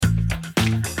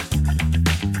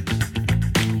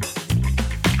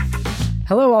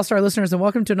Hello, All-Star listeners, and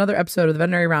welcome to another episode of the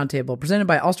Veterinary Roundtable, presented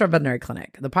by All-Star Veterinary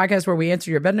Clinic, the podcast where we answer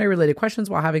your veterinary-related questions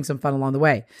while having some fun along the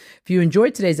way. If you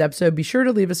enjoyed today's episode, be sure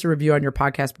to leave us a review on your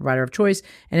podcast provider of choice,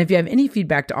 and if you have any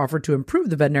feedback to offer to improve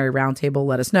the Veterinary Roundtable,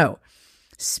 let us know.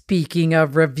 Speaking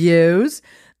of reviews,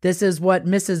 this is what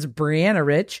Mrs. Brianna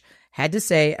Rich had to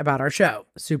say about our show.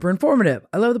 Super informative.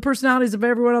 I love the personalities of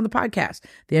everyone on the podcast,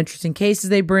 the interesting cases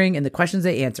they bring, and the questions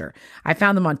they answer. I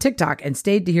found them on TikTok and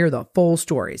stayed to hear the full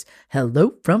stories.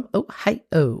 Hello from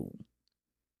Ohio.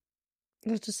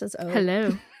 It just says, oh.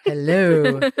 Hello.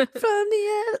 Hello from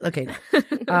the...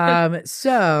 Okay.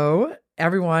 So,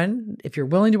 everyone, if you're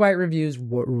willing to write reviews,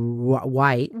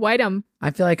 White them.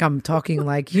 I feel like I'm talking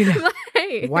like,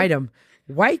 white them.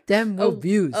 Write them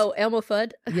reviews. Oh, Elmo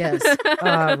Fudd. Yes.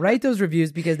 Write those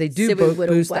reviews because they do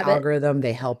boost the algorithm.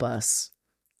 They help us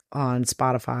on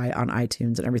Spotify, on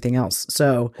iTunes, and everything else.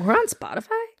 So we're on Spotify?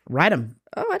 Write them.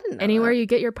 Oh, I didn't know Anywhere that. you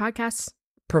get your podcasts.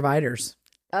 Providers.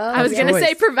 Oh, I was going to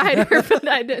say provider, but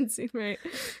I didn't see right.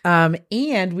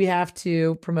 And we have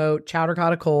to promote Chowder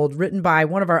Caught a Cold, written by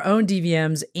one of our own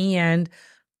DVMs and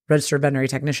registered veterinary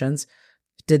technicians.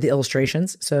 Did the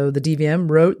illustrations. So the DVM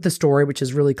wrote the story, which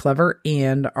is really clever,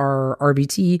 and our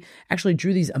RVT actually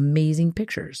drew these amazing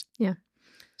pictures. Yeah.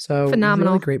 So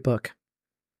phenomenal. Really great book.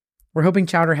 We're hoping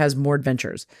Chowder has more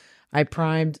adventures. I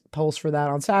primed Pulse for that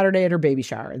on Saturday at her baby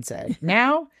shower and said,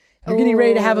 now you're getting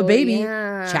ready to have a baby.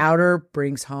 Yeah. Chowder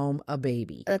brings home a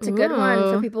baby. That's a good one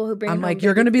for Ooh. people who bring I'm home like,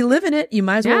 you're going to be living it. You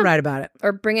might as well Yeah. write about it.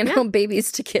 or bringing home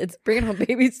babies to kids, bringing home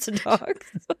babies to dogs.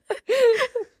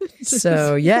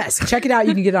 So yes, check it out.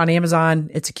 You can get it on Amazon.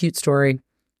 It's a cute story.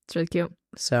 It's really cute.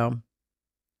 So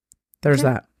there's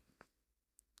that.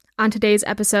 On today's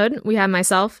episode, we have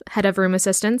myself, head of room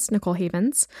assistance, Nicole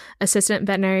Havens, assistant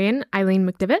veterinarian, Eileen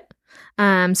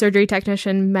McDivitt, surgery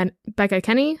technician, Becca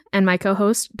Kenny, and my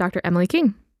co-host, Dr. Emily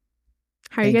King.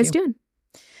 How are you Thank guys you. doing?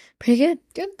 Pretty good.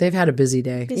 Good. They've had a busy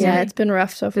day. Yeah, it's been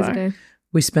rough so Busy far. day.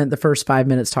 We spent the first 5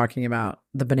 minutes talking about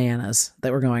the bananas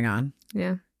that were going on.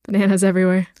 Yeah. Bananas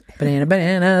everywhere.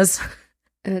 Bananas.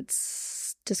 And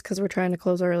it's just because we're trying to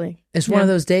close early. It's one of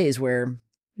those days where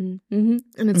Mm-hmm.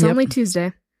 And it's Yep. only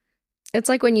Tuesday. It's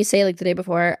like when you say like the day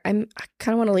before, I kind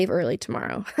of want to leave early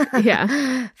tomorrow.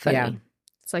 Yeah. Funny. Yeah.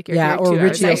 It's like you're yeah, here or 2 hours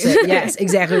Richie will late. say, yes,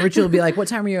 exactly. Richie will be like, what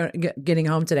time are you getting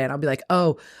home today? And I'll be like,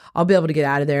 oh, I'll be able to get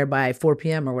out of there by 4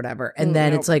 p.m. or whatever. And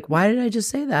then it's like, why did I just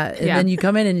say that? And Yeah. then you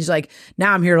come in and he's like,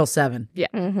 now I'm here till 7.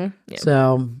 Mm-hmm. Yeah.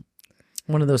 So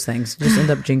one of those things. Just end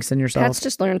up jinxing yourself. Cats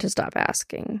just learn to stop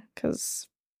asking because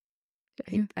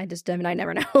Yeah. I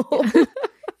never know.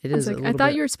 It I is was a like, I little thought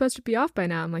bit. you were supposed to be off by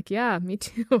now. I'm like, yeah, me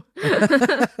too.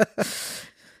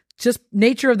 Just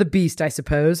nature of the beast, I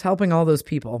suppose, helping all those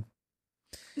people.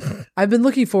 I've been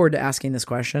looking forward to asking this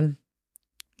question.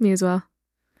 Me as well.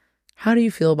 How do you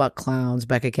feel about clowns,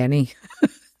 Becca Kenny?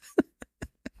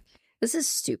 This is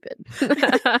stupid.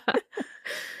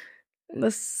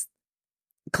 This,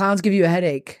 Clowns give you a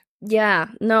headache. yeah,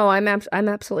 no, I'm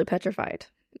absolutely petrified.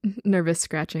 Nervous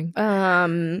scratching.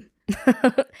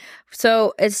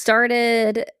 So it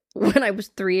started when I was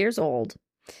 3 years old,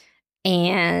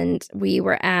 and we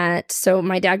were so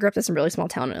my dad grew up in some really small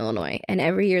town in Illinois, and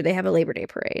every year they have a Labor Day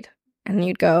parade, and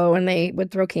you'd go and they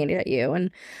would throw candy at you,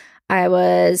 and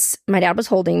my dad was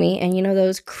holding me, and you know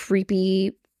those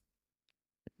creepy,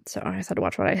 so I had to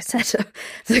watch what I said,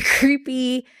 the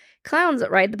creepy clowns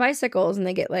that ride the bicycles and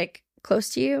they get like close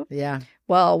to you. Yeah.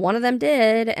 Well, one of them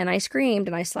did, and I screamed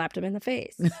and I slapped him in the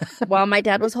face while my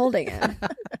dad was holding him.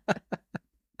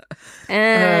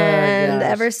 And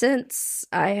gosh. ever since,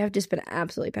 I have just been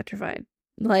absolutely petrified.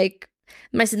 Like,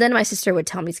 my sister would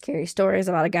tell me scary stories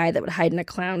about a guy that would hide in a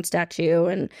clown statue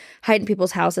and hide in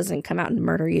people's houses and come out and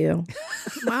murder you.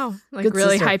 Wow. Like Good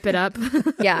really sister. hype it up.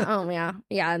 Yeah. Oh, yeah.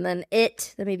 Yeah. And then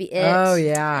the movie It. Oh,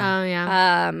 yeah. Oh,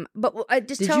 yeah. But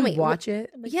just Did tell you me. watch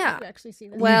it? Yeah. You actually see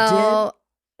that. Well,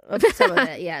 some of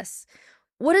it, yes.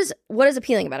 What is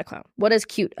appealing about a clown? What is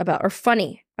cute about or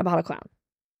funny about a clown?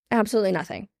 Absolutely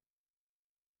nothing.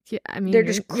 Yeah, I mean, they're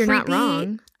just you're not creepy.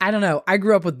 wrong. I don't know. I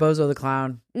grew up with Bozo the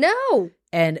Clown, No,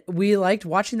 and we liked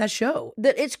watching that show.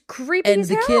 that it's creepy And as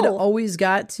the hell. kid always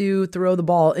got to throw the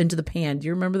ball into the pan. Do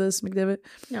you remember this, McDivitt?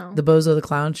 No. The Bozo the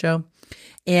Clown show?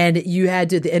 And you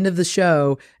had to, at the end of the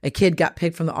show, a kid got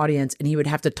picked from the audience, and he would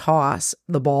have to toss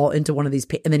the ball into one of these,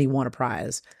 and then he won a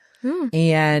prize. Hmm.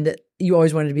 And you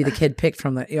always wanted to be the kid picked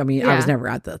from the, I mean, I was Yeah. never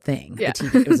at the thing. Yeah.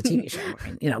 It was a TV show.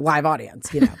 I mean, live audience,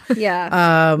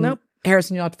 Yeah. Nope.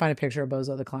 Harrison, you'll have to find a picture of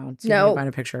Bozo the Clown. So you No. can find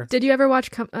a picture. Did you ever watch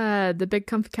The Big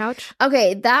Comfy Couch?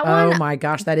 Okay, that one. Oh my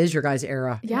gosh, that is your guys'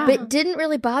 era. Yeah. But didn't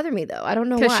really bother me though. I don't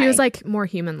know why. Because she was like more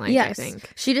human like, yes, I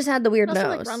think. she just had the weird Also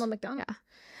nose. like Ronald McDonald. Yeah.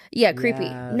 Yeah, creepy.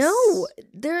 Yes. No,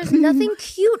 there's nothing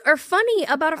cute or funny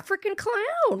about a freaking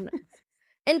clown.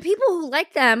 And people who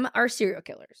like them are serial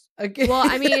killers. Okay. Well,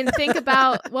 I mean, think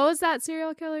about what was that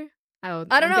serial killer? Oh,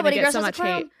 I don't I'm know, gonna but he get dresses so as a much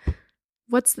clown. hate.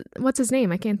 What's his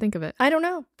name? I can't think of it. I don't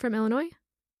know. From Illinois?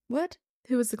 What?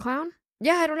 Who was the clown?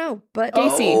 Yeah, I don't know. But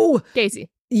Gacy. Oh, Gacy.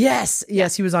 yes.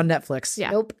 He was on Netflix.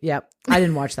 Yeah. nope. Yep. I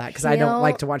didn't watch that because I don't No,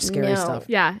 like to watch scary no. stuff.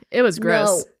 Yeah, it was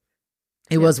gross. No.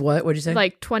 It was what? What'd you say?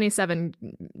 Like 27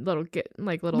 little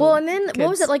Well, and then what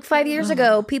was kids. it like 5 years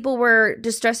ago? People were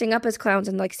just dressing up as clowns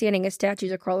and like standing as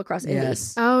statues or crawl across Indy.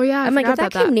 yes. Oh yeah, I'm like, if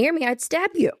that about came near me, I'd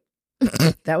stab you.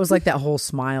 That was like that whole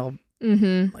smile,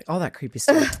 Mm-hmm. like all that creepy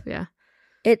stuff. Yeah.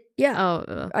 Yeah.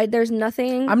 Oh. There's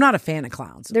nothing. I'm not a fan of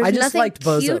clowns. There's I just nothing liked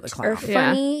Bozo cute the clown. or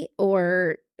funny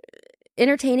or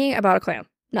entertaining about a clown.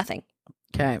 Nothing.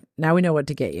 Okay. Now we know what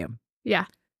to get you Yeah.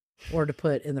 or to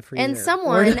put in the freezer. And Or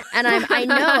someone, to- and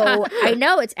I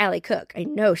know it's Allie Cook. I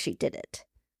know she did it.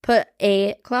 Put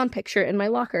a clown picture in my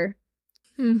locker.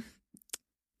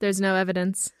 There's no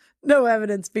evidence. no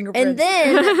evidence, fingerprints. And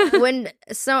then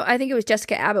I think it was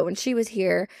Jessica Abbott when she was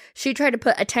here, she tried to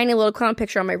put a tiny little clown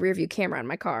picture on my rearview camera on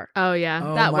my car. Oh yeah,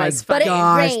 Oh that my was But funny. it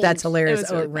gosh, rained. that's hilarious. It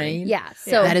was Oh, really it funny. rained? Yeah,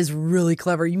 so that is really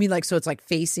clever. You mean like so it's like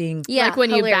facing yeah, like when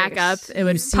you back hilarious. up, it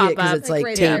would you see pop it because up. it's like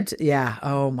right there. taped. Yeah.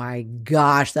 Oh my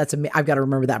gosh, that's I've got to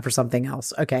remember that for something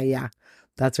else. Okay, yeah,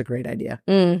 that's a great idea.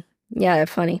 Yeah,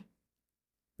 funny.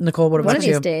 Nicole, what One about of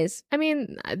you? these days. I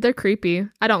mean, they're creepy.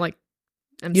 I don't like.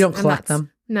 You don't collect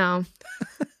them? No.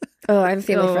 Oh, I have a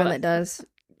family Oh. friend that does.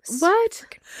 What?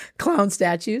 Clown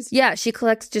statues? Yeah, she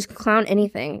collects just clown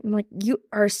anything. I'm like, you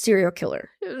are a serial killer.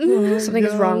 Something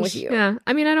is wrong with you. Yeah.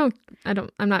 I mean,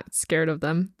 I'm not scared of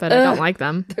them, but I don't like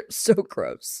them. They're so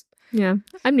gross. Yeah.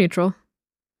 I'm neutral.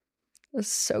 It's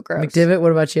so gross. McDivitt,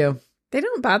 what about you? They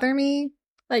don't bother me.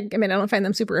 Like, I mean, I don't find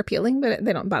them super appealing, but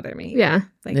they don't bother me. Yeah.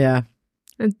 Like, Yeah,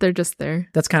 They're just there.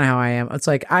 that's kind of how I am. It's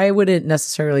like I wouldn't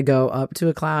necessarily go up to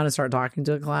a clown and start talking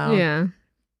to a clown. Yeah.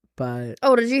 But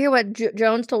Oh, did you hear what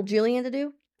Jones told Julian to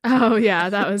do? Oh yeah,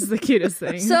 that was the cutest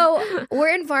thing. So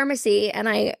we're in pharmacy,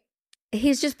 and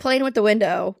he's just playing with the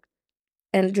window.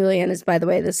 And Julian is, by the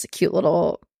way, this cute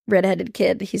little redheaded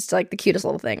kid. He's like the cutest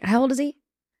little thing. How old is he?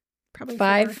 probably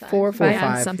 5, 4, 4, 5.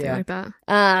 yeah, 5, something yeah. like that.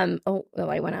 Oh,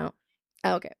 I went out.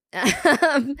 Oh, okay.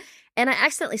 And I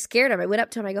accidentally scared him. I went up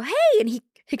to him. I go, "Hey!" And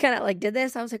he kind of like did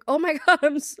this. I was like, "Oh my god,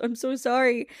 I'm so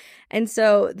sorry." And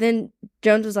so then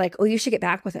Jones was like, "Oh, you should get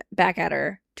back at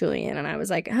her, Julian." And I was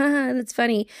like, that's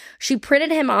funny." She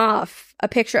printed him off a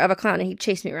picture of a clown, and he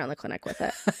chased me around the clinic with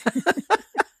it.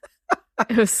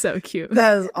 It was so cute.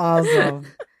 that is awesome.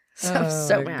 So I'm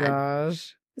so my mad.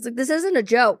 Gosh. It's like, this isn't a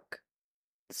joke.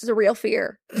 This is a real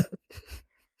fear.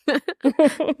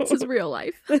 This is real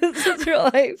life. This is real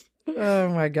life. Oh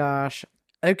my gosh.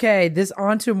 Okay, this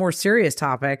on to a more serious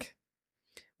topic.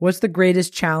 What's the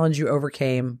greatest challenge you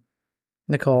overcame,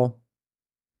 Nicole?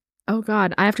 Oh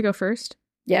God, I have to go first.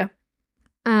 Yeah.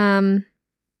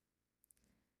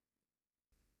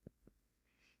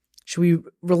 Should we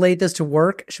relate this to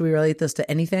work? Should we relate this to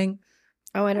anything?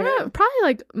 Oh, I I don't don't know. know, probably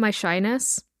like my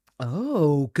shyness.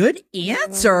 Oh, good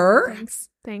answer.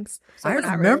 Thanks. So I we're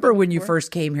not remember related when you before?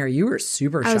 first came here, you were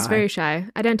super shy. I was very shy.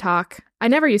 I didn't talk. I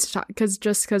never used to talk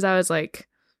because I was like,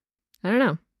 I don't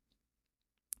know.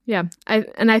 Yeah,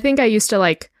 I think I used to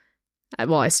like.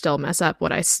 Well, I still mess up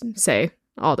what I say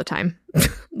all the time,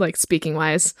 like speaking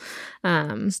wise.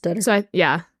 Stutter.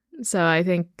 So I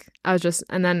think I was just,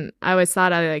 and then I always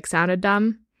thought I like sounded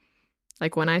dumb,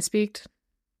 like when I spoke.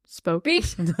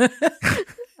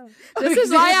 This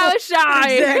is why I was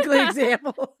shy.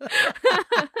 Example.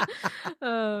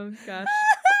 Oh gosh.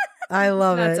 I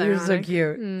love That's it. You're so ironic.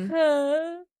 cute.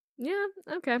 Yeah.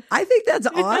 Okay. I think that's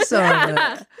awesome.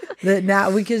 that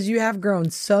now because you have grown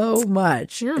so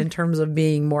much Yeah. in terms of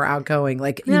being more outgoing,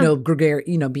 like Yeah.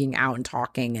 being out and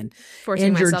talking, and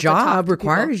Forcing your myself to talk job to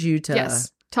requires people. you to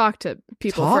Yes, talk to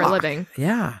people for a talk. living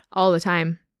Yeah. all the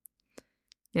time.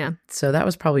 So that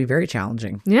was probably very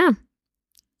challenging. Yeah.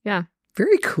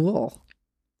 Very cool.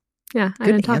 Yeah. I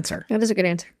Good didn't talk. answer, That is a good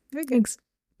answer. Thanks.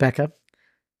 Becca.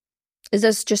 Is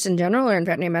this just in general or in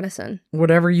veterinary medicine?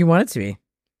 Whatever you want it to be.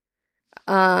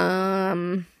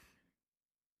 I'm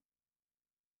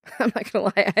not gonna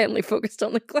lie, I only focused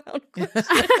on the clown question.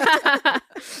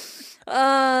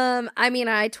 I mean,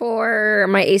 I tore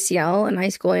my ACL in high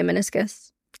school and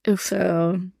meniscus. Oof.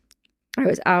 So I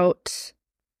was out.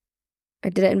 I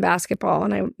did it in basketball,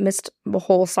 and I missed the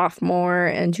whole sophomore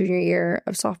and junior year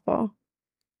of softball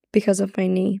because of my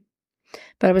knee.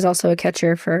 But I was also a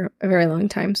catcher for a very long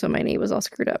time, so my knee was all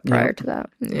screwed up prior Yep. to that.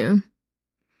 Yeah.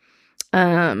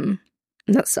 And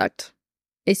that sucked.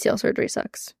 ACL surgery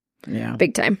sucks. Yeah.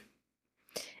 big time.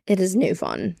 It is new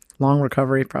fun. Long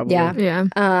recovery, probably. Yeah. Yeah.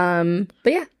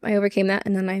 But yeah, I overcame that,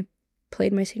 and then I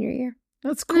played my senior year.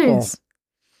 That's cool. Nice.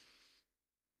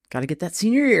 Got to get that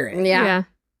senior year in. Yeah.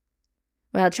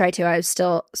 Well, I tried to. I was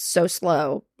still so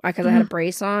slow because I had a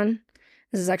brace on.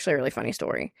 This is actually a really funny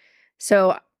story.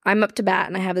 So I'm up to bat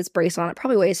and I have this brace on. It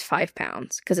probably weighs 5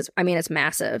 pounds because it's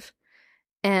massive.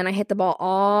 And I hit the ball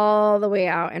all the way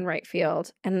out in right field.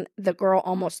 And the girl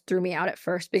almost threw me out at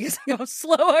first because of how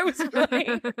slow I was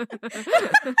running.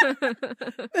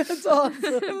 That's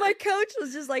awesome. And my coach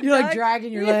was just like, You're like dying-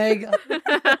 dragging your leg.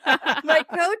 My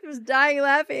coach was dying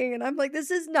laughing. And I'm like,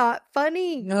 this is not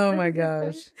funny. Oh my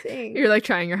gosh. Thing. You're like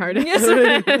trying your hardest.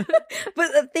 But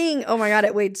the thing, oh my God,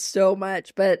 it weighed so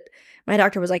much. But my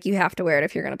doctor was like, you have to wear it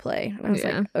if you're going to play. And I was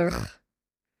like, ugh.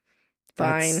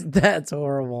 Fine. That's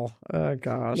horrible. Oh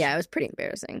gosh. Yeah, it was pretty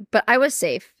embarrassing. But I was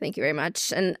safe. Thank you very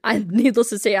much. And needless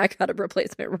to say, I got a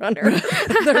replacement runner.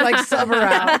 They're like, sub her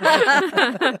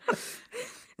out.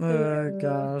 Oh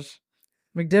gosh.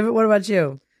 McDivitt, what about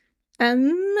you? I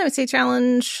would say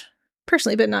challenge,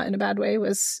 personally, but not in a bad way,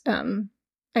 was I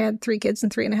had 3 kids in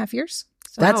 3.5 years.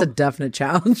 So That's a definite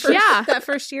challenge. Yeah. that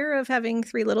first year of having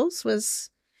 3 littles was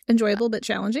enjoyable but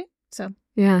challenging. So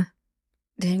Yeah.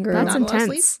 Dang, girl. That's not a lot of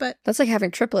intense. sleep, but That's like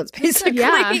having triplets, basically.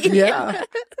 Yeah. Yeah.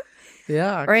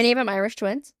 Yeah. Are any of them Irish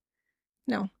twins?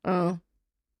 no. Oh,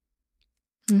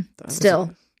 That was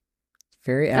still.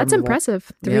 very That's admirable.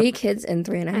 impressive. 3 kids in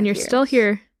 3.5 And you're years. still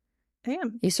here. I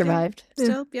am. You survived. Yeah.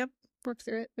 Still, yep. Worked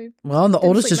through it. We Well, and the Didn't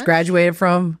oldest sleep just much. graduated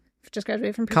from just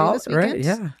graduated from Purdue college, this right?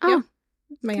 weekend. Yeah. Oh,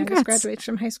 My Congrats. youngest graduates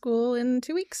from high school in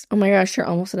 2 weeks. Oh my gosh, you're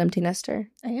almost an empty nester.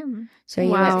 I am. So you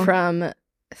Wow. went from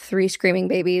 3 screaming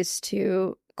babies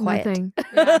to quiet. nothing.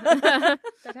 That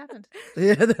happened.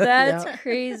 Yeah, That's yeah,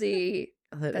 crazy.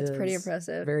 that That's pretty is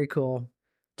impressive. Very cool.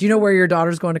 Do you know where your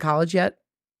daughter's going to college yet?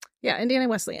 Yeah, Indiana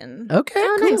Wesleyan. Okay,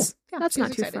 Oh, cool. nice. Yeah, That's she's not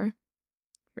too excited. far.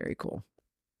 Very cool.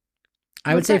 I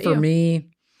What would say about for you? me,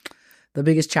 the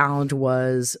biggest challenge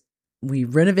was we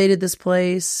renovated this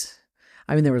place.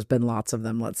 I mean, there has been lots of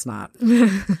them. Let's not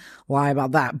lie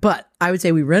about that. But I would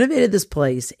say we renovated this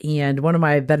place, and one of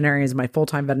my veterinarians, my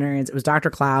full-time veterinarians, it was Dr.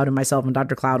 Cloud, and myself and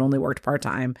Dr. Cloud only worked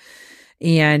part-time.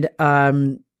 And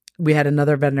we had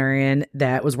another veterinarian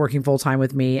that was working full-time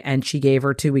with me, and she gave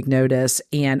her 2-week notice,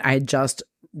 and I had just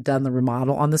done the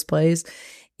remodel on this place.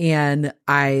 And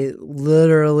I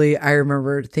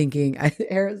remember thinking,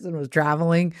 Harrison was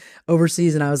traveling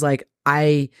overseas, and I was like,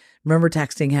 I remember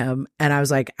texting him, and I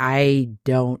was like, I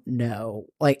don't know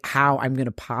like how I'm going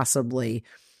to possibly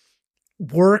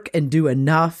work and do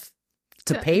enough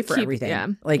to pay for keep- everything. yeah.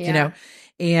 Like, you know,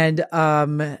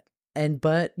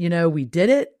 but you know, we did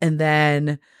it. And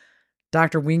then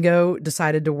Dr. Wingo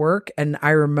decided to work. And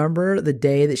I remember the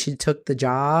day that she took the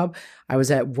job, I was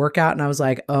at workout and I was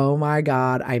like, oh my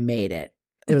God, I made it.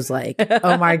 It was like,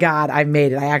 oh my God, I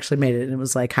made it. I actually made it. And it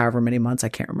was like however many months, I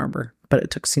can't remember,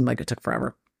 but seemed like it took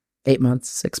forever. 8 months,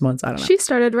 6 months. I don't know. She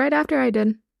started right after I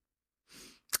did.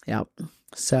 Yep.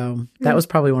 So that was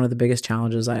probably one of the biggest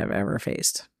challenges I have ever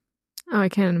faced. Oh, I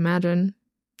can't imagine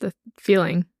the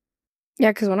feeling.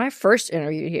 Yeah, because when I first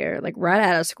interviewed here, like right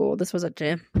out of school, this was a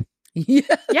gym. Yeah.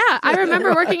 Yeah, I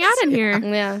remember working out in here.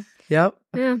 Yeah. Yep.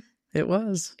 Yeah. It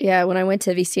was. Yeah, when I went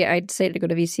to VCA, I decided to go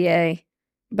to VCA,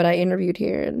 but I interviewed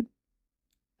here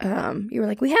and you were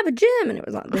like, we have a gym, and it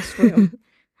was on this room.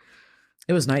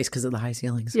 It was nice because of the high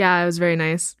ceilings. Yeah, it was very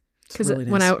nice. It's Because really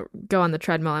when nice. I go on the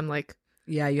treadmill, I'm like,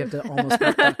 Yeah, you have to almost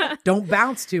don't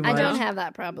bounce too I much. don't have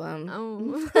that problem.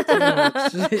 oh.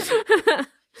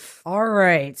 All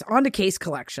right, on to case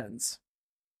collections.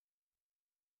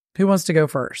 Who wants to go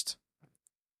first?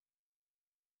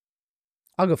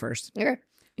 I'll go first. Okay.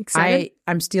 Excited?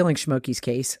 I'm stealing Schmokey's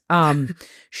case.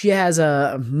 She has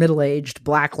a middle-aged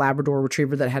black Labrador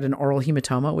Retriever that had an oral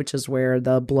hematoma, which is where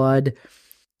the blood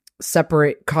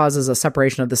causes a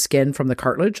separation of the skin from the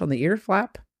cartilage on the ear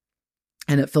flap,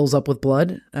 and it fills up with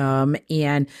blood.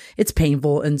 And it's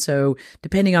painful. And so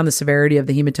depending on the severity of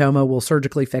the hematoma, we'll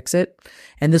surgically fix it.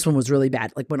 And this one was really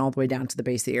bad, like went all the way down to the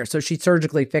base of the ear. So she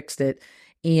surgically fixed it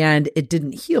and it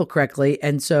didn't heal correctly.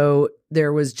 And so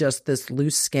there was just this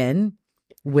loose skin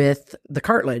with the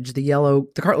cartilage.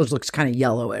 The cartilage looks kind of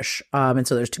yellowish. And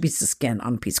so there's 2 pieces of skin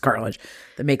on a piece of cartilage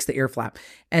that makes the ear flap.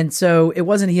 And so it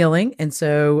wasn't healing. And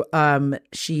so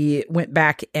she went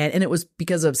back and it was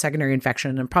because of secondary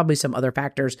infection and probably some other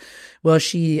factors. Well,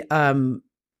 she went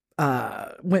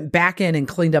back in and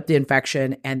cleaned up the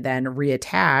infection and then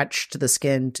reattached the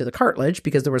skin to the cartilage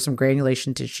because there was some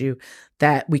granulation tissue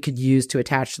that we could use to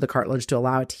attach to the cartilage to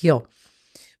allow it to heal.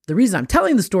 The reason I'm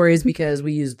telling the story is because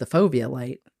we used the fovea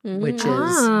light which is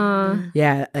Ah.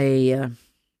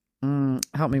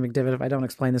 help me, McDivitt, if I don't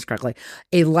explain this correctly.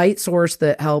 A light source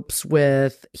that helps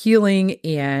with healing,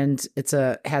 and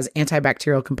has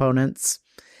antibacterial components,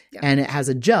 and it has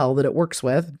a gel that it works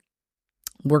with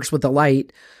the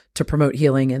light to promote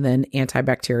healing, and then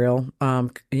antibacterial,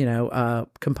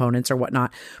 components or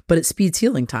whatnot. But it speeds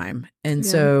healing time, and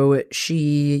so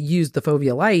she used the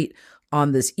Fovea Light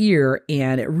on this ear,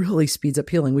 and it really speeds up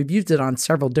healing. We've used it on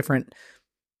several different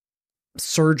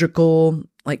surgical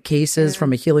cases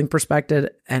from a healing perspective,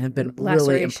 and have been really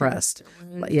Laceration. impressed.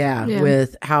 Yeah.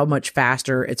 With how much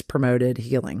faster it's promoted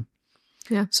healing.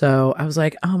 Yeah. So I was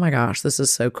like, oh my gosh, this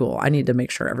is so cool. I need to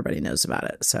make sure everybody knows about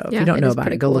it. So if Yeah, you don't it know is about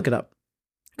pretty it, go cool. look it up.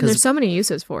 And there's so many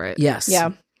uses for it. Yes.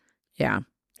 Yeah. Yeah.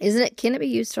 Can it be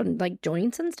used on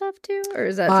joints and stuff too? Or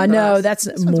is that No, something that's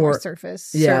This one's more surface.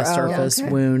 surface okay.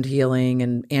 wound healing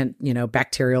and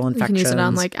bacterial You infections. can use it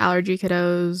on allergy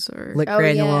kiddos or like Oh,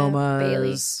 yeah.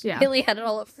 granulomas. Yeah. Bailey had it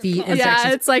all up her Feet butt. infections.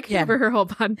 yeah, it's like Yeah. over her whole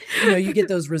body. You get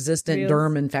those resistant Reels.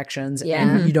 derm infections, Yeah.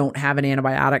 and you don't have an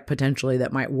antibiotic potentially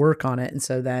that might work on it. And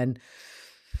so then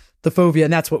the Fovea,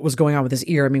 and that's what was going on with his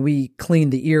ear. I mean, we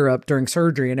cleaned the ear up during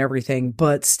surgery and everything,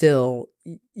 but still,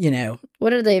 What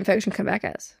did the infection come back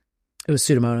as? it was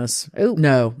Pseudomonas. Ooh.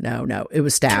 No, it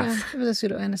was Yeah, staph. it was a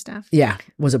pseudo and a staph. Yeah.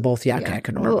 Was it both? Yeah, okay, Yeah. I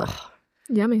couldn't remember. Ugh.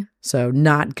 Yummy. So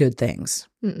not good things.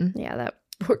 Mm-mm. Yeah, that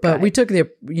poor But guy. we took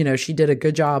she did a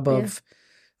good job of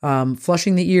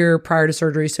flushing the ear prior to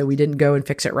surgery. So we didn't go and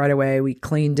fix it right away. We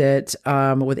cleaned it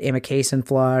with amikacin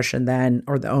flush, and then,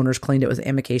 or the owners cleaned it with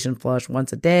amikacin flush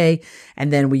once a day.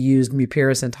 And then we used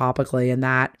mupirocin topically and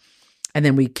that. And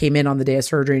then we came in on the day of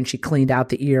surgery, and she cleaned out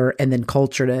the ear and then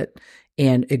cultured it,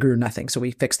 and it grew nothing. So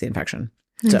we fixed the infection.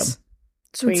 Nice.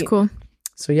 Sweet. That's cool.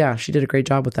 So yeah, she did a great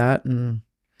job with that. And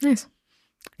Nice.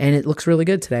 it looks really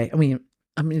good today. I mean,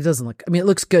 it doesn't look, it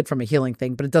looks good from a healing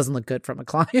thing, but it doesn't look good from a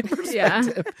client perspective. Yeah.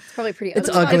 It's probably pretty It's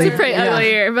ugly. ugly. It's a pretty Yeah. ugly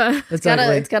ear, but It's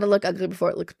ugly. It's gotta look ugly before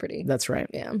it looks pretty. That's right.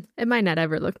 Yeah. it might not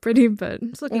ever look pretty, but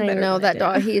It's looking I better. know than that it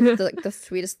dog. did. He's the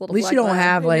sweetest little At least you black don't lab.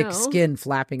 have I know. skin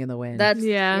flapping in the wind. That's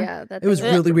Yeah. that it was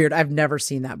thing- really weird. I've never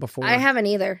seen that before. I haven't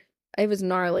either. It was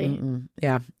gnarly. Mm-mm.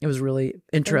 Yeah, it was really It was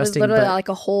interesting. literally but like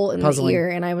a hole in puzzling. the ear,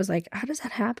 and I was like, "How does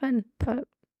that happen?" But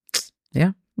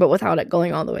Yeah. but without it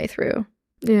going all the way through,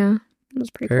 yeah. it was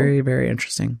pretty cool. very, very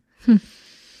interesting. Hmm.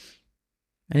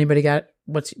 Anybody got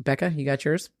Becca? You got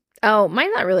yours? Oh,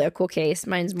 mine's not really a cool case.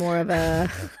 Mine's more of a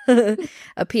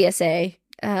a PSA.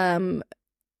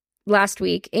 Last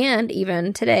week and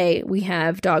even today, we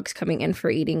have dogs coming in for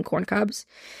eating corn cobs.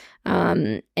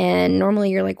 And normally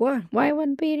you're like, what? Why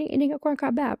wouldn't be eating a corn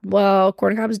cob bad? Well,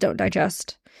 corn cobs don't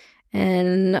digest.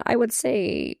 And I would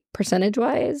say percentage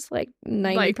wise, like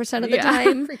 90% of the yeah.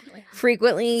 time,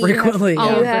 Frequently. Frequently, All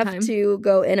you of the have time. to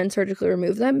go in and surgically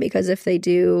remove them, because if they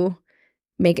do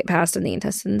make it past in the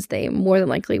intestines, they more than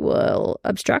likely will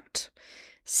obstruct.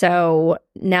 So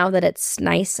now that it's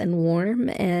nice and warm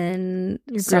and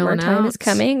You're grilling summertime is out.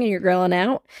 coming and you're grilling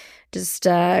out, just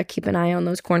keep an eye on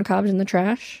those corn cobs in the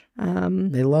trash,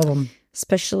 They love them.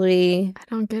 especially I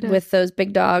don't get it. with those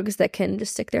big dogs that can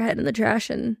just stick their head in the trash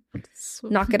and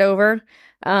knock it over,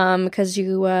 because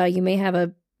you may have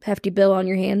a hefty bill on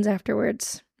your hands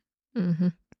afterwards. Mm-hmm.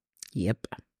 Yep.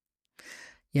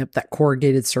 That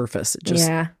corrugated surface. It just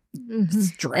Yeah. Mm-hmm.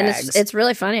 And drags. it's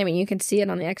really funny. I mean, you can see it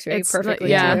on the X-ray It's perfectly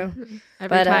yeah. too. Every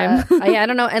But time. I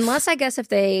don't know. Unless I guess if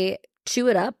they chew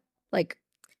it up,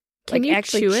 Can you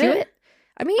actually chew it?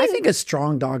 I mean, I think a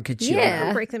strong dog could chew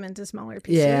Yeah. it. Break them into smaller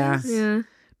pieces. Yeah. yeah.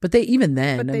 But they even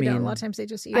then, But I they mean, don't. A lot of times they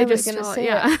just eat I it. just gonna saw- say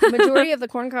yeah. majority of the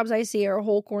corn cobs I see are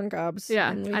whole corn cobs.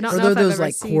 Yeah. And we I just- don't or know if I've those ever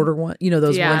like seen- quarter one,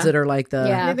 those Yeah. ones that are like the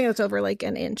Yeah. Anything that's over like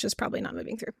an inch is probably not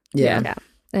moving through. yeah.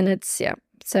 And it's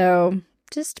So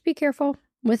just be careful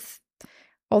with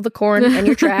all the corn and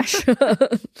your trash.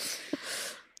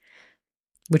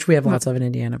 Which we have lots of in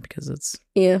Indiana because it's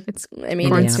Yeah, It's I mean,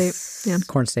 corn it's state. Yeah.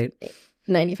 corn state.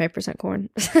 95% corn.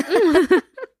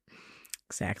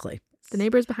 Exactly. The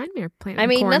neighbors behind me are planting I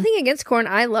mean, corn. nothing against corn.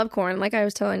 I love corn. Like I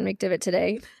was telling McDivitt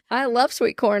today, I love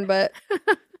sweet corn, but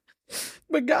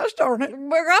But gosh darn it.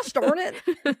 well, gosh darn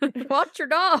it, watch your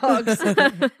dogs,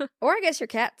 or I guess your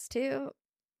cats too.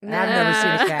 I've never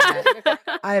seen a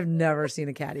cat. I have never seen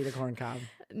a cat eat a corn cob.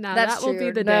 No, That's that will true.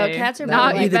 be the No, day. cats are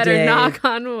Not, better you like- better Day. knock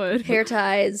on wood. Hair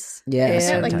ties. Yes.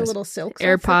 Yeah. Yeah, like the sometimes. little silk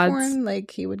AirPods. for corn.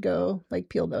 Like he would go like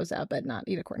peel those out, but not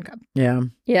eat a corn cob. Yeah.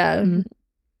 Yeah. Mhm.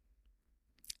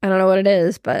 I don't know what it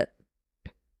is, but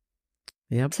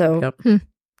Yep. So- Yep.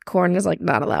 corn is like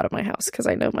not allowed at my house because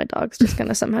I know my dog's just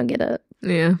gonna somehow get it.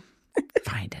 Yeah.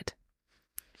 Find it.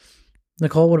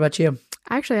 Nicole, what about you?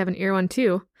 I actually have an ear one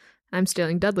too. I'm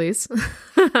stealing Dudley's.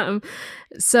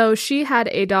 So she had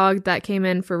a dog that came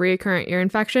in for recurrent ear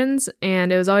infections,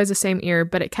 and it was always the same ear,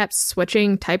 but it kept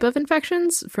switching type of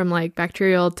infections from like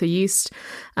bacterial to yeast.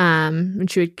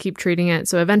 And she would keep treating it.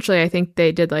 So eventually I think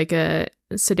they did like a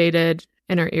sedated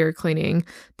inner ear cleaning.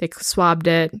 They swabbed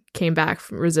it, came back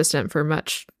resistant for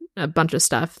a bunch of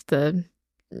stuff. The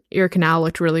ear canal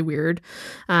looked really weird.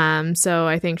 So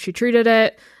I think she treated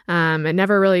it. It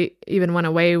never really even went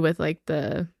away with like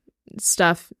the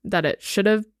stuff that it should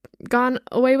have gone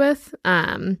away with.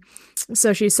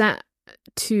 So she sent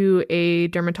to a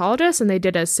dermatologist, and they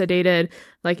did a sedated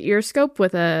like ear scope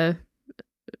with a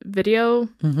video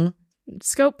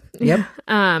scope. Yep.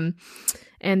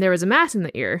 And there was a mass in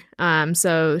the ear.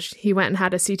 So he went and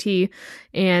had a CT,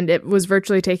 and it was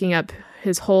virtually taking up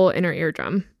his whole inner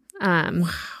eardrum. Wow.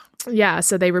 Yeah,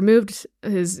 so they removed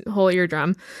his whole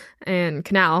eardrum and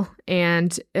canal,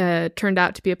 and turned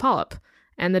out to be a polyp.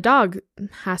 And the dog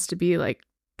has to be like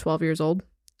 12 years old.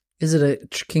 Is it a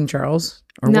King Charles?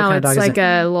 Or No, what kind of it's dog like is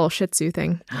it? a little Shih Tzu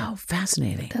thing. Oh,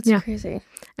 fascinating. That's Yeah. crazy.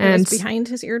 And it And was behind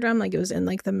his eardrum, like it was in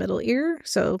like the middle ear.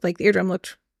 So like the eardrum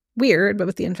looked weird, but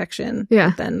with the infection. Yeah.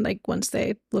 But then like once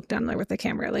they looked down there with the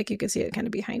camera, like you could see it kind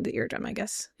of behind the eardrum, I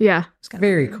guess. yeah. It's kind of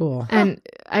Very weird. cool. And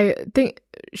I think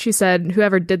she said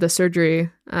whoever did the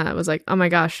surgery was like, oh my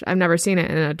gosh, I've never seen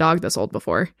it in a dog this old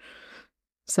before.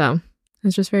 So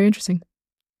it's just very interesting.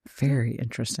 Very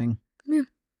interesting. Yeah.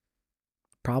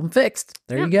 Problem fixed.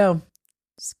 There you go.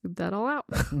 Scoop that all out.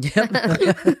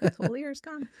 Yep. Whole ear is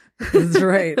gone. That's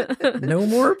right. No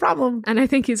more problem. And I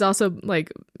think he's also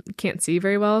like can't see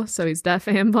very well, so he's deaf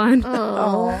and blind.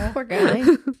 Oh, poor guy.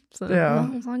 So, Yeah.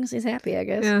 Well, as long as he's happy, I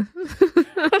guess.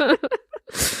 yeah.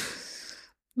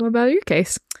 What about your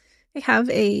case? I have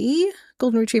a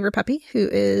golden retriever puppy who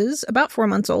is about 4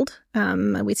 months old.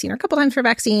 We'd seen her a couple times for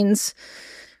vaccines,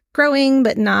 growing,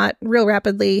 but not real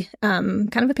rapidly.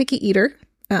 Kind of a picky eater.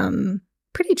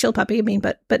 Pretty chill puppy, I mean,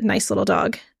 but nice little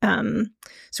dog.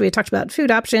 So we had talked about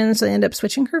food options. So I ended up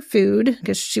switching her food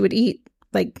because she would eat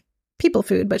like people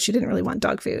food, but she didn't really want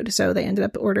dog food. So they ended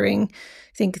up ordering,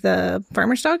 I think, the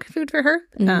farmer's dog food for her,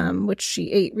 which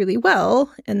she ate really well.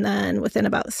 And then within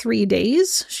about 3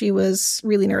 days, she was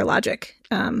really neurologic.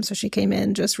 So she came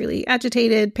in just really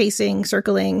agitated, pacing,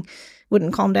 circling,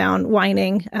 wouldn't calm down,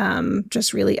 whining,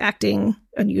 just really acting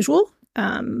unusual.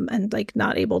 And like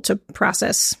not able to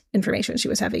process information. She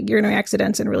was having urinary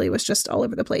accidents and really was just all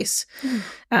over the place.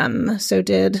 So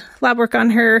did lab work on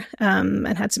her,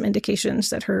 and had some indications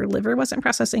that her liver wasn't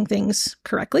processing things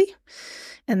correctly.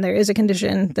 And there is a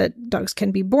condition that dogs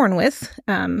can be born with,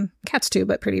 cats too,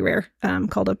 but pretty rare,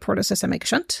 called a portosystemic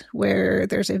shunt, where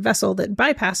there's a vessel that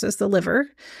bypasses the liver.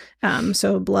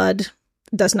 So blood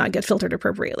does not get filtered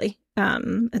appropriately.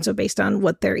 And so based on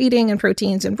what they're eating and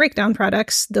proteins and breakdown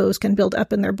products, those can build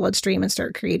up in their bloodstream and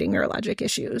start creating neurologic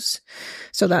issues.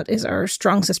 So that is our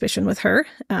strong suspicion with her.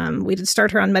 We did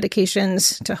start her on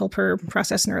medications to help her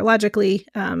process neurologically.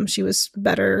 She was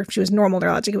better. She was normal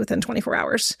neurologically within 24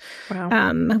 hours.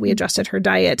 Wow. We adjusted her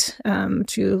diet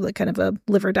to like kind of a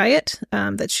liver diet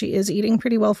that she is eating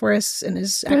pretty well for us and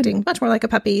is acting much more like a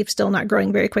puppy, still not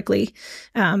growing very quickly.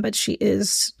 But she is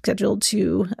scheduled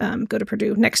to go to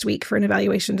Purdue next week for an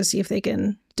evaluation to see if they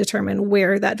can determine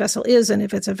where that vessel is and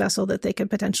if it's a vessel that they could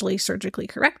potentially surgically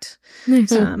correct. Nice.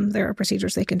 There are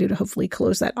procedures they can do to hopefully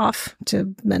close that off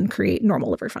to then create normal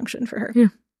liver function for her. Yeah.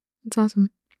 That's awesome.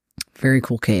 Very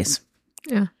cool case.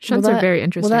 Yeah. Shunts are very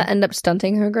interesting. Will that end up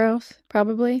stunting her growth?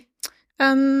 Probably.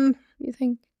 You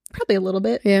think? Probably a little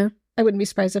bit. Yeah. I wouldn't be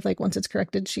surprised if, like, once it's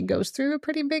corrected, she goes through a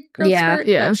pretty big growth Yeah, spurt.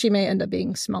 yeah. But she may end up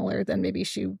being smaller than maybe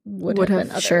she would Would have been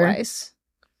have, sure. otherwise.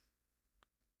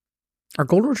 Are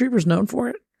golden retrievers known for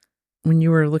it? When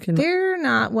you were looking, They're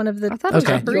not one of the I thought it was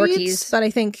Okay. top Yorkies. breeds, but I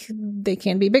think they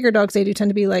can be bigger dogs. They do tend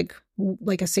to be like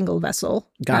a single vessel.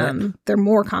 Got it. They're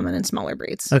more common in smaller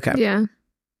breeds. okay, Yeah.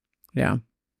 yeah,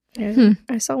 Yeah.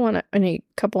 I saw one in a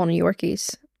couple on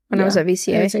Yorkies when I was Yeah. at I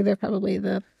VCA. would say they're probably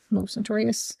the most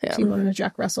notorious. Yeah. T1 and a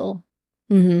Jack Russell.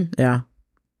 Mm-hmm. yeah.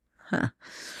 Huh.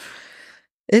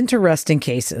 Interesting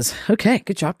cases. Okay,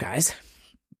 good job, guys.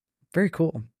 Very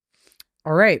cool.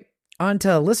 All right, on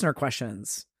to listener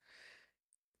questions.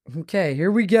 Okay,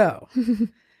 here we go.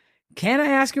 Can I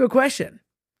ask you a question?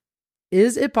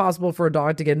 Is it possible for a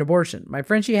dog to get an abortion? My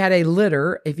friend, she had a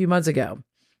litter a few months ago,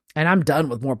 and I'm done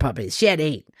with more puppies. She had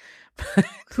 8.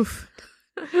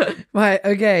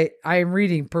 Okay, I am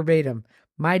reading verbatim.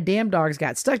 My damn dogs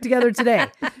got stuck together today.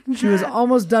 She was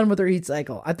almost done with her heat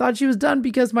cycle. I thought she was done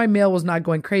because my male was not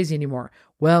going crazy anymore.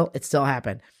 Well, it still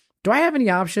happened. Do I have any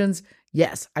options?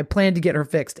 Yes, I plan to get her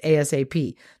fixed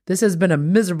ASAP. This has been a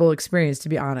miserable experience, to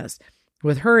be honest.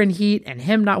 with her in heat and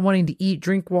him not wanting to eat,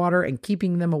 drink water, and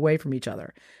keeping them away from each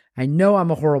other. I know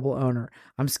I'm a horrible owner.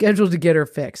 I'm scheduled to get her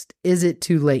fixed. Is it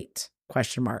too late?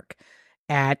 Question mark.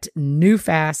 At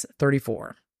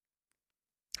newfast34.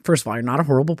 First of all, you're not a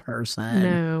horrible person.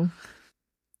 No.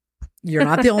 You're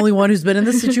not the only one who's been in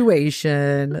this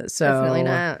situation. So Definitely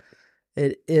not.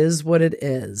 it is what it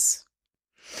is.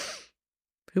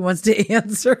 Who wants to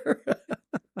answer?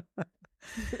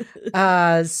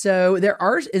 So there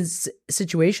are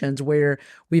situations where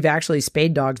we've actually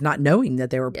spayed dogs not knowing that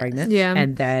they were pregnant. Yeah.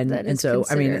 And then, That and is so,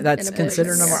 I mean, considered that's an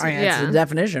considered abuse. number, Yeah. it's the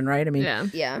definition, right? I mean, Yeah.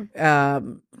 Yeah.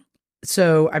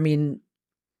 So, I mean,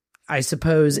 I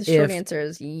suppose The short if, answer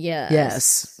is yes.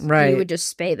 yes, right. You would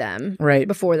just spay them Right.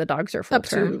 before the dogs are full Up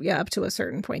term. to a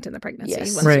certain point in the pregnancy.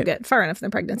 Yes. Once you Right. get far enough in the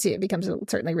pregnancy, it becomes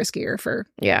certainly riskier for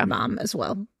Yeah. mom as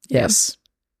well. Yes.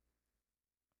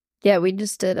 Yeah, we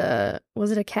just did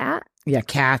was it a cat? Yeah,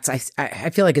 cats. I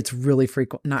feel like it's really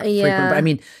frequent, not frequent, Yeah. but I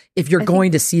mean, if you're I think-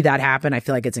 going to see that happen, I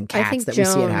feel like it's in I cats think that Jones,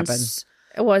 we see it happen.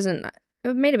 It wasn't.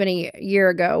 It may have been a year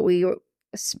ago.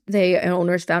 The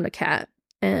owners found a cat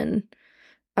and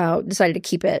decided to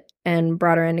keep it and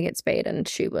brought her in to get spayed. And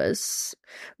she wasn't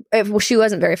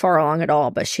very far along at all,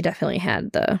 but she definitely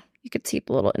had you could see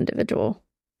the little individual.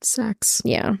 Sex.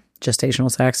 Yeah,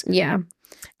 Gestational sex. yeah,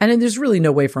 And then there's really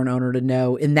no way for an owner to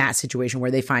know in that situation where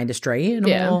they find a stray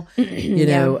animal, you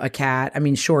know, a cat. I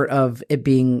mean, short of it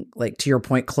being, like, to your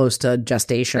point, close to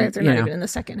gestation. Right, if they're you not know. even in the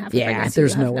second half of Yeah, pregnancy.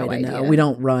 there's you no have way to know. idea. We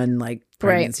don't run like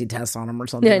Right. pregnancy tests on them or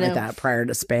something Yeah, like no. that prior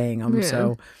to spaying them. Yeah.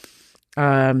 So,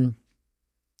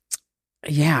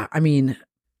 yeah, I mean,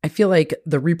 I feel like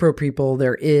the repro people,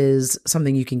 there is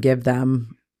something you can give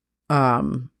them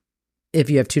if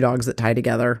you have two dogs that tie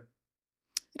together.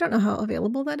 I don't know how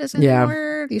available that is Yeah. anymore.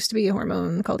 There used to be a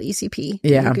hormone called ECP.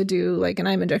 Yeah. You could do like an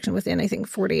IM injection within, I think,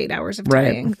 48 hours of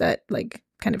Right. tying that like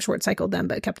kind of short cycled them,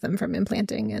 but kept them from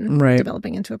implanting and Right.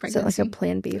 developing into a is that pregnancy. like a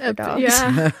plan B for dogs?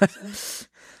 Yeah.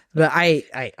 But I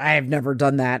have never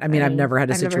done that. I mean, I've never had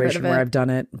a I've never heard situation of where it. I've done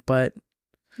it, but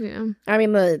Yeah. I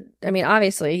mean,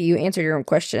 obviously, you answered your own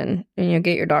question, and you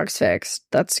get your dogs fixed.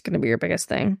 That's going to be your biggest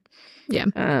thing. Yeah.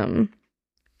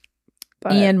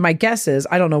 But Ian, my guess is,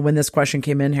 I don't know when this question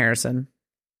came in, Harrison.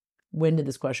 When did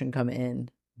this question come in?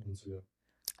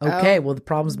 Okay, well, the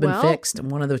problem's been Well- fixed in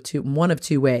one of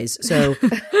two ways. So,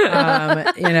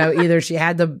 either she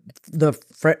had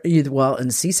well, in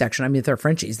the C-section. I mean, if they're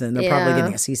Frenchies, then they're probably Yeah.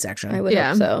 getting a C-section. I would Yeah.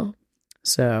 hope so.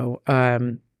 So,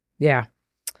 yeah.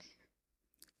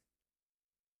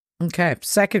 Okay,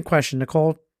 second question,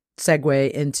 Nicole.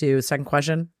 Segue into second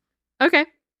question. Okay.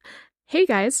 Hey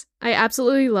guys, I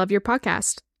absolutely love your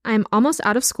podcast. I am almost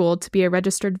out of school to be a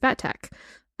registered vet tech.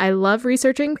 I love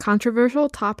researching controversial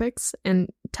topics and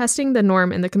testing the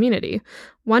norm in the community.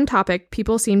 One topic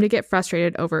people seem to get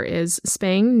frustrated over is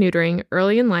spaying, neutering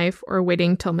early in life or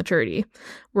waiting till maturity.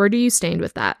 Where do you stand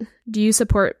with that? Do you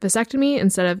support vasectomy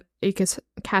instead of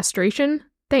castration?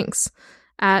 Thanks.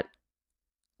 At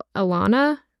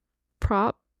Alana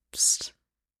Propst.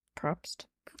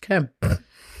 Okay.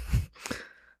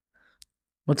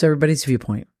 What's everybody's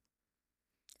viewpoint?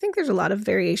 I think there's a lot of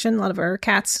variation. A lot of our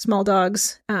cats, small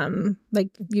dogs, like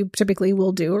you typically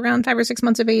will do around 5 or 6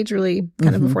 months of age, really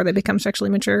kind of Mhm. before they become sexually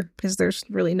mature, because there's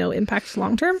really no impact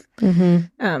long term.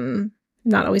 Mm-hmm.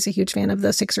 Not always a huge fan of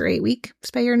the 6 or 8 week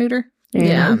spay or neuter.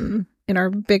 Yeah. In our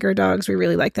bigger dogs, we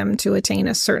really like them to attain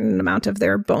a certain amount of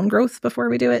their bone growth before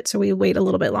we do it. So we wait a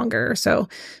little bit longer. So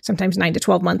sometimes 9 to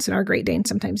 12 months in our Great Dane,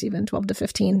 sometimes even 12 to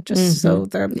 15, just so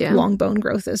their Yeah. long bone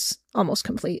growth is almost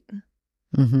complete.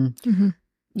 Mm-hmm.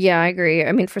 Yeah, I agree.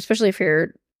 I mean, especially if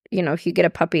you're, if you get a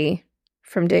puppy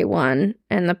from day one,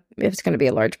 and if it's going to be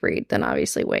a large breed, then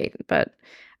obviously wait. But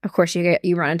of course,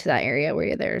 you run into that area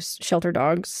where there's shelter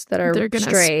dogs that are They're gonna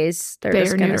strays. They're spay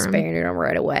just or going to neuter 'em. spay or neuter them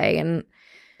right away, and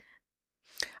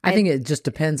I think it just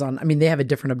depends on. I mean, they have a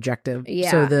different objective.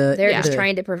 yeah, So they're just the-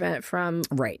 trying to prevent from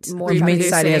Right. more Humane puppies.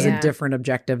 Society has Yeah. a different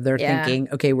objective. They're Yeah.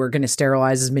 thinking, okay, we're going to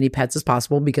sterilize as many pets as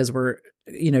possible because we're,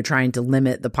 trying to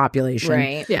limit the population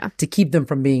right. Yeah. to keep them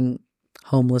from being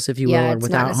homeless, if you will, Yeah, or it's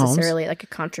without not homes. necessarily like a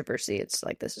controversy. It's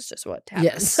like this is just what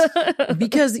happens. Yes.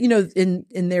 Because, in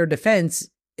their defense,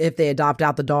 if they adopt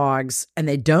out the dogs and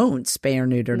they don't spay or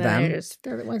neuter No, them, they're just-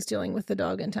 They're the ones dealing with the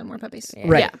dog and 10 more puppies. yeah.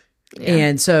 right. Yeah.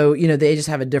 And so, they just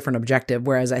have a different objective.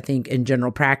 Whereas I think in general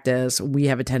practice, we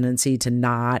have a tendency to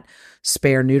not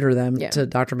spay or neuter them, Yeah. to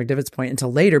Dr. McDivitt's point,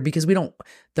 until later, because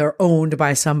they're owned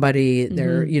by somebody.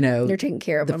 They're, They're taking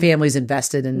care of the them. family's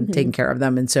invested in Mhm. taking care of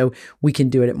them. And so we can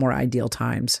do it at more ideal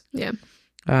times. Yeah.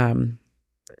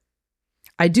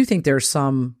 I do think there's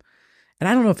some, and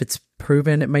I don't know if it's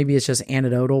proven, maybe it's just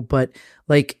anecdotal, but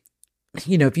like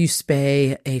if you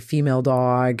spay a female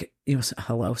dog,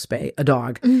 spay a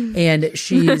dog, and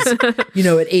she's,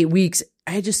 at 8 weeks,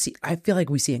 I feel like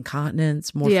we see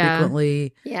incontinence more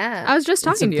frequently. Yeah. I was just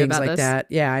and talking to you things about like this. that.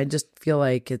 Yeah, I just feel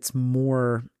like it's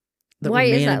more that Why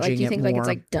we're is that? managing Like, do you think it like more. it's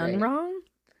like done Right. wrong?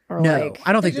 Or No, like,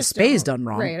 I don't think They the just spay is don't- done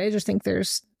wrong. Right. I just think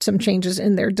there's some changes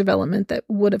in their development that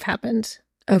would have happened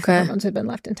if the Okay. hormones had been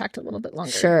left intact a little bit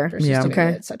longer. Sure. Versus Yeah. doing Okay.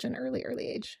 it at such an early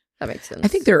age. that makes sense. I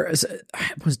think there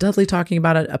was Dudley talking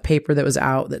about a paper that was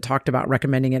out that talked about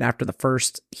recommending it after the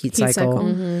first heat cycle.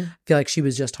 Mhm. I feel like she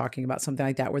was just talking about something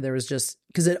like that, where there was just,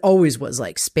 because it always was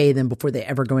like spay them before they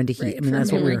ever go into heat. Right. I mean, For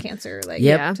that's what we mammary were. cancer, like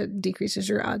Yep. to decreases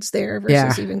your odds there versus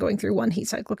Yeah. even going through one heat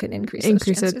cycle can increase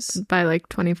Increase those it chances. by like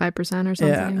 25% or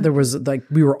something. Yeah, there was like,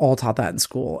 we were all taught that in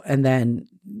school. And then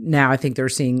now I think they're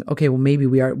seeing, okay, well, maybe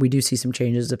we do see some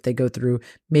changes if they go through,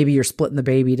 maybe you're splitting the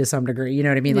baby to some degree. You know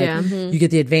what I mean? Like, Yeah. Mhm. you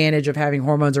get the advantage of having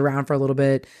hormones around for a little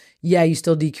bit. Yeah, you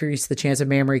still decrease the chance of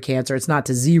mammary cancer. It's not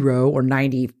to 0 or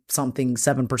 90 something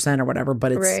 7% or whatever,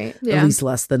 but it's Right. Yeah. at least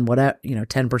less than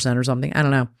 10% or something. I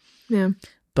don't know. Yeah.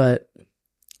 But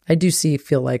I do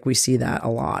feel like we see that a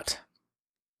lot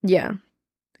Yeah.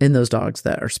 in those dogs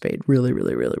that are spayed really,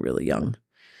 really, really, really young.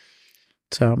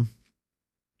 So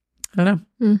I don't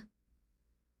know. Hmm.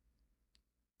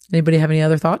 Anybody have any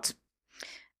other thoughts?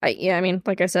 I mean,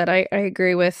 like I said, I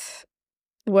agree with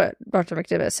what Dr.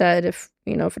 McDivitt said. If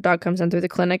a dog comes in through the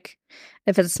clinic,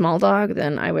 if it's a small dog,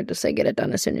 then I would just say get it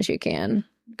done as soon as you can,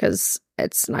 because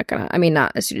it's not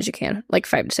not as soon as you can, like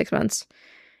 5 to 6 months.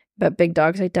 But big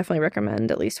dogs, I definitely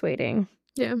recommend at least waiting.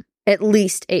 Yeah. At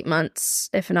least 8 months,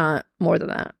 if not more than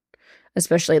that.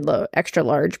 Especially the extra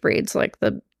large breeds like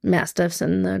the Mastiffs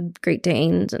and the Great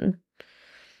Danes. And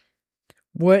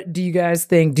What do you guys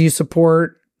think? Do you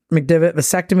support McDivitt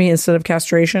vasectomy instead of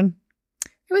castration?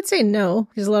 I would say no,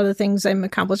 because a lot of the things I'm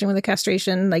accomplishing with the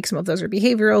castration, like some of those are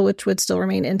behavioral, which would still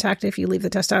remain intact if you leave the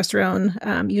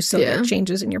testosterone. You still Yeah. get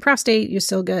changes in your prostate. You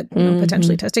still get Mhm.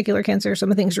 potentially testicular cancer.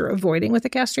 Some of the things you're avoiding with the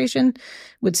castration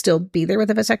would still be there with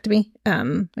a vasectomy.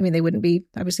 They wouldn't be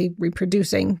obviously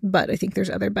reproducing, but I think there's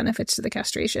other benefits to the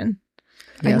castration.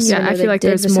 Yes. Yeah, Yeah, no, I they feel like did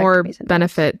there's more vasectomies in dogs.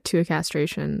 benefit to a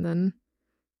castration than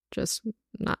just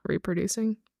not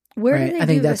reproducing. where Right. do they I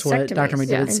think do that's what Dr. vasectomies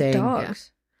McDivitt's in saying.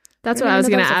 dogs? That's I what I was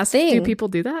didn't going know to that was a ask. Do thing. people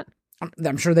do that?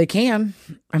 I'm sure they can.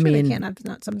 I Sure mean, they can.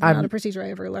 Not I'm- a procedure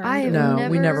I ever learned. I have No,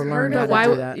 we never heard learned of how But to why? do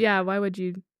that. that. Yeah, why would you?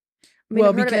 I mean, well,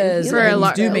 I've heard of it in because humans. For a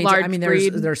these do a maintain. large I mean,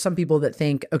 breed. there's some people that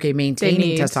think, okay, maintaining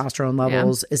need. testosterone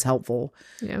levels is helpful,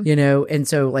 Yeah. and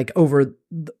so like over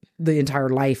the entire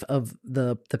life of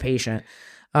the patient,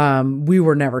 we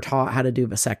were never taught how to do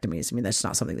vasectomies. I mean, that's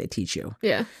not something they teach you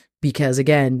Yeah. because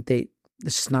again, it's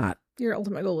just not Your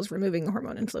ultimate goal was removing the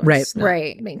hormone influence, Right. not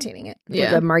Right. maintaining it. With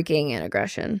Yeah. the marking and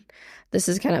aggression. This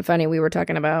is kind of funny. We were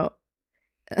talking about,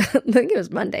 I think it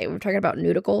was Monday. We were talking about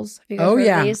nudicles. Have you guys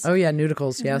heard of these?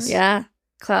 nudicles, yes, Yeah.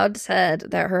 Cloud said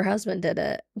that her husband did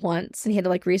it once and he had to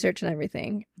like research and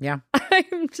everything. Yeah.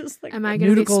 I'm just like, Am I going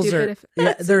to be Nudicles stupid are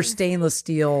if? they're stainless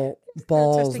steel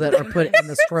balls that are put in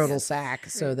the scrotal sac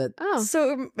so that Oh.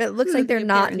 so it looks like The they're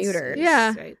not appearance. neutered.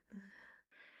 Yeah. Right.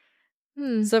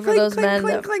 Hmm. So for those men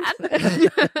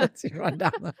that, As you run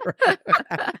down the road.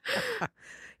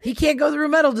 He can't go through a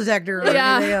metal detector or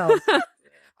Yeah. anything else.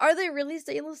 are they really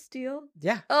stainless steel?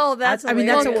 Yeah. Oh, that's I mean,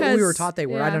 that's hilarious. what we were Because- taught they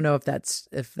were. I yeah. don't know if that's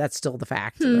still the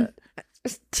fact. Hmm.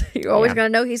 But You're always Yeah. gonna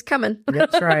know he's coming.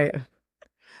 that's right.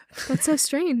 That's so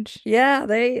strange. Yeah,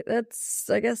 that's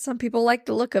I guess some people like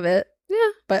the look of it, Yeah.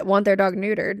 but want their dog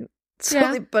neutered. So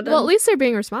Yeah. they put Well, a at least they're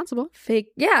being responsible.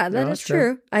 fake. Yeah, that No, is that's true.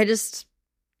 true. I just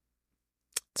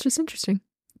It's just interesting.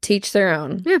 teach their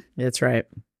own. That's right.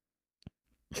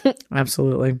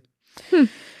 Absolutely. Hmm.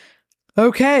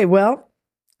 Okay. Well,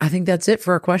 I think that's it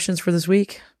for our questions for this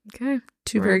week. Okay.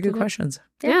 Two We're very up to good date. questions.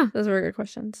 Yeah. Those were good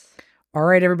questions. All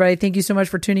right, everybody. Thank you so much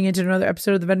for tuning into another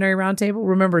episode of the Veterinary Roundtable.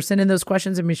 Remember, send in those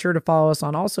questions and be sure to follow us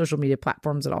on all social media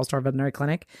platforms at All Star Veterinary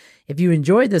Clinic. If you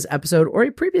enjoyed this episode or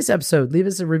a previous episode, leave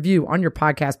us a review on your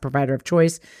podcast provider of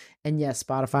choice. And yes,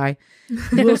 Spotify.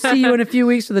 We'll see you in a few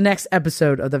weeks for the next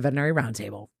episode of the Veterinary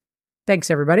Roundtable. Thanks,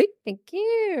 everybody. Thank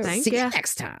you. Thank see ya. you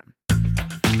next time.